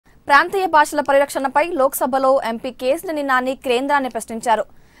ప్రాంతీయ భాషల పరిరక్షణపై లోక్సభలో ఎంపీ కేసినేని నాని కేంద్రాన్ని ప్రశ్నించారు.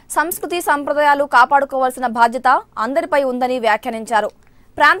 సంస్కృతి సంప్రదాయాలు కాపాడుకోవాల్సిన బాధ్యత అందరిపై ఉందని వ్యాఖ్యానించారు.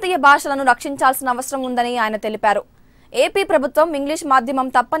 ప్రాంతీయ భాషలను రక్షించాల్సిన అవసరం ఉందని ఆయన తెలిపారు. ఏపీ ప్రభుత్వం ఇంగ్లీష్ మాధ్యమం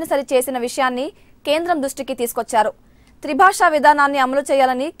తప్పనిసరి చేసిన విషయాన్ని కేంద్రం దృష్టికి తీసుకొచ్చారు. త్రిభాషా విధానాన్ని అమలు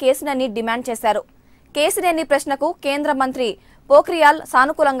చేయాలని కేసినేని డిమాండ్ చేశారు. కేసినేని ప్రశ్నకు కేంద్ర మంత్రి పోఖ్రియాల్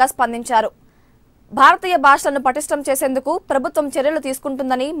సానుకూలంగా స్పందించారు. భారతీయ భాషలను పటిష్టం చేసేందుకు ప్రభుత్వం చర్యలు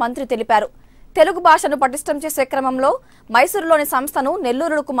తీసుకుంటుందని మంత్రి తెలిపారు. తెలుగు భాషను పటిష్టం చేసే క్రమంలో మైసూరులోని సంస్థను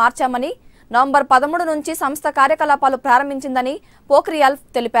నెల్లూరుకు మార్చామని, నవంబర్ 13 నుంచి సంస్థ కార్యకలాపాలు ప్రారంభించిందని పోఖ్రియాల్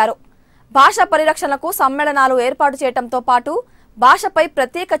తెలిపారు. భాషా పరిరక్షణకు సమ్మేళనాలు ఏర్పాటు చేయడంతో పాటు భాషపై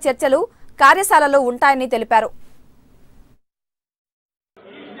ప్రత్యేక చర్చలు, కార్యశాలలు ఉంటాయని తెలిపారు.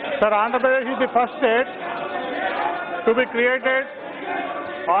 Sir, Andhra Pradesh is the first state to be created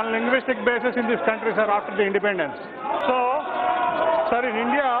on linguistic basis in this country, sir, after the independence. So, sir, in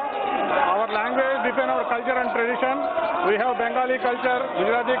India, our language define our culture and tradition. We have Bengali culture,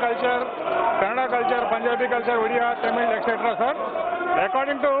 Gujarati culture, Kannada culture, Punjabi culture, Odia, Tamil, etc., sir.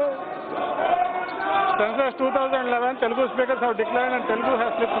 According to census 2011, Telugu speakers have declined and Telugu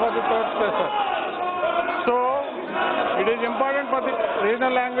has slipped for the third place, sir. So, it is important for the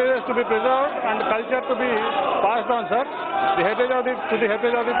regional languages to be preserved and culture to be passed on, sir, the heritage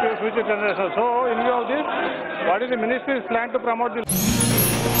of the future generations. So, in view of this, what is the ministry's plan to promote this?